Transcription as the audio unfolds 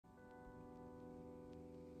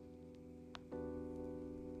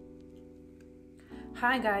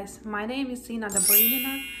Hi guys, my name is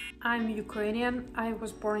Dobrynina. I'm Ukrainian. I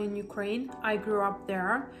was born in Ukraine. I grew up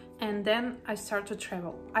there and then I started to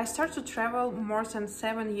travel. I started to travel more than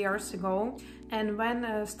 7 years ago, and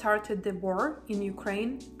when started the war in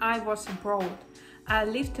Ukraine, I was abroad. I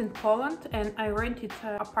lived in Poland and I rented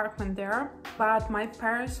an apartment there, but my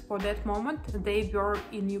parents for that moment, they were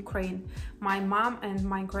in Ukraine. My mom and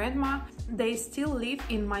my grandma, they still live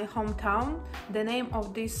in my hometown. The name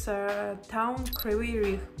of this town, Kryvyi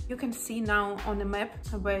Rih. You can see now on the map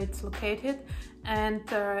where it's located, and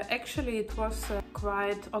actually it was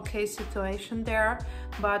quite okay situation there,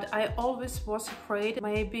 but I always was afraid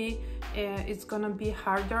maybe it's gonna be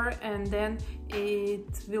harder and then it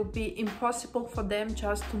will be impossible for them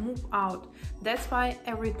just to move out. That's why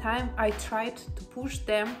every time I tried to push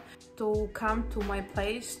them to come to my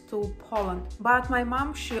place, to Poland. But my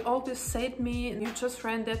mom, she always said me, you just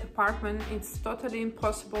rent that apartment, it's totally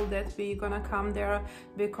impossible that we're gonna come there,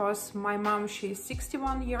 because my mom, she's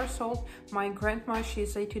 61 years old, my grandma,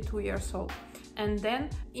 she's 82 years old. And then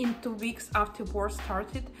in 2 weeks after war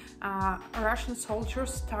started, Russian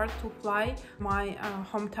soldiers start to fly my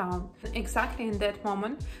hometown. Exactly in that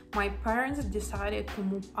moment, my parents decided to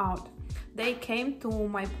move out. They came to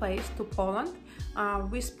my place, to Poland.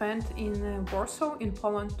 We spent in Warsaw, in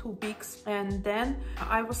Poland, 2 weeks, and then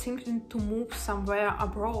I was thinking to move somewhere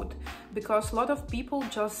abroad, because a lot of people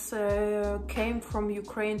just came from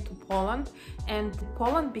Ukraine to Poland, and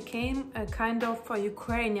Poland became a kind of a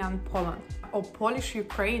Ukrainian Poland, or Polish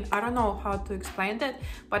Ukraine. I don't know how to explain that,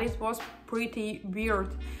 but it was pretty weird.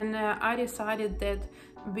 And I decided that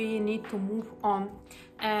we need to move on,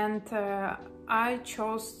 and I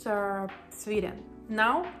chose Sweden.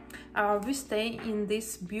 Now we stay in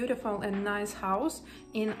this beautiful and nice house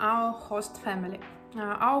in our host family.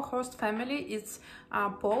 Our host family is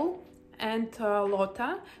Paul and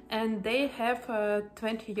Lotta, and they have a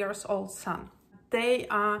 20 years old son. They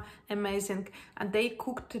are amazing, and they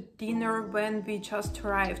cooked dinner when we just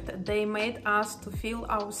arrived. They made us to feel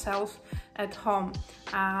ourselves at home.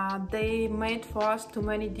 They made for us too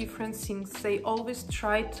many different things. They always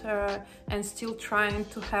tried and still trying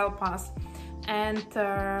to help us. And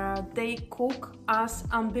they cook us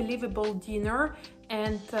unbelievable dinner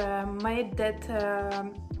and made that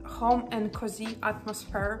home and cozy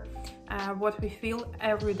atmosphere what we feel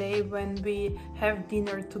every day when we have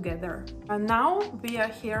dinner together. Now we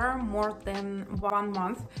are here more than 1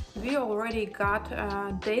 month. We already got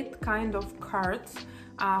that kind of cards,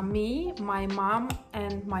 me, my mom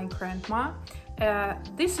and my grandma.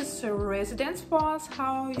 This is a residence for us,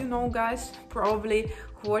 how you know, guys, probably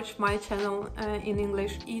watch my channel in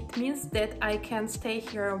English. It means that I can stay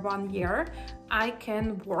here 1 year. I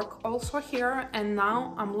can work also here, and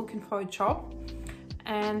now I'm looking for a job.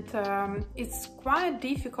 And it's quite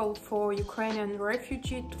difficult for Ukrainian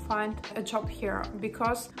refugee to find a job here,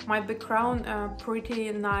 because my background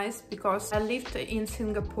pretty nice, because I lived in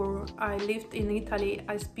Singapore, I lived in Italy,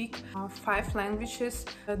 I speak 5 languages.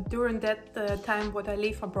 During that time what I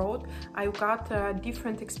live abroad, I got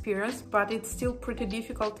different experience, but it's still pretty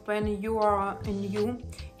difficult when you are new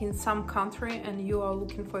in some country and you are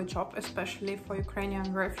looking for a job, especially for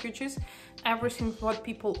Ukrainian refugees. Everything what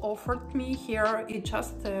people offered me here is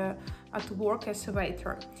just to work as a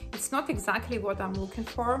waiter. It's not exactly what I'm looking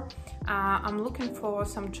for. I'm looking for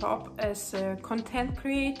some job as a content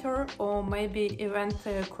creator, or maybe event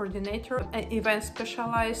coordinator, event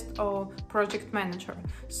specialist, or project manager.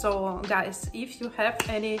 So guys, if you have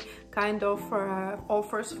any kind of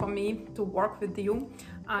offers for me to work with you,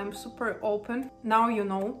 I'm super open. Now you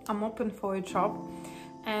know, I'm open for a job.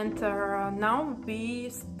 And now we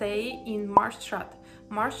stay in Marstrand.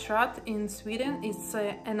 Marstrand in Sweden is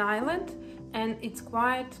an island, and it's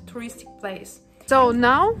quite touristic place. So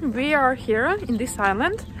now we are here in this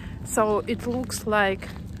island, so it looks like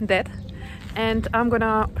that, and I'm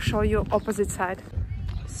gonna show you opposite side.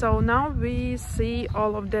 So now we see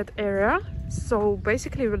all of that area. So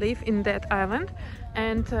basically we live in that island,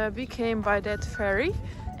 and we came by that ferry,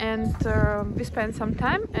 and we spent some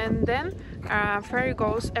time, and then ferry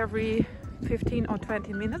goes every 15 or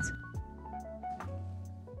 20 minutes.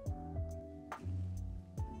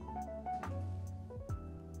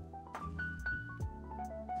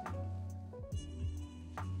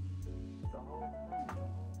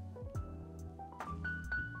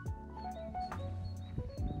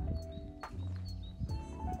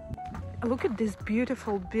 Look at this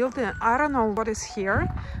beautiful building. I don't know what is here,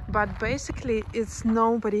 but basically it's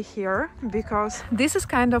nobody here because this is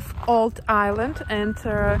kind of old island, and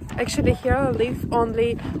actually here live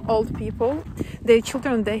only old people. Their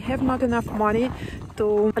children, they have not enough money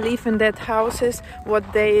to live in that houses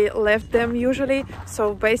what they left them usually,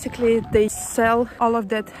 so basically they sell all of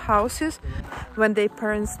that houses when their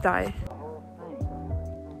parents die.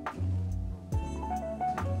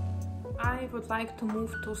 I would like to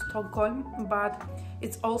move to Stockholm, but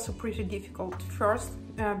it's also pretty difficult. First,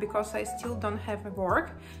 because I still don't have a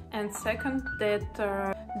work, and second, that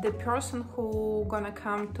the person who gonna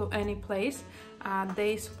come to any place,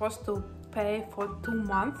 they supposed to pay for 2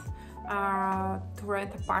 months to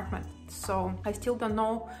rent apartment. So I still don't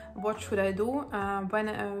know what should I do, when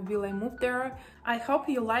will I move there. I hope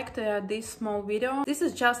you liked this small video. This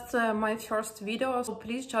is just my first video, so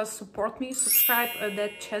please just support me, subscribe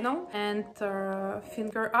that channel, and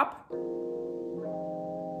finger up.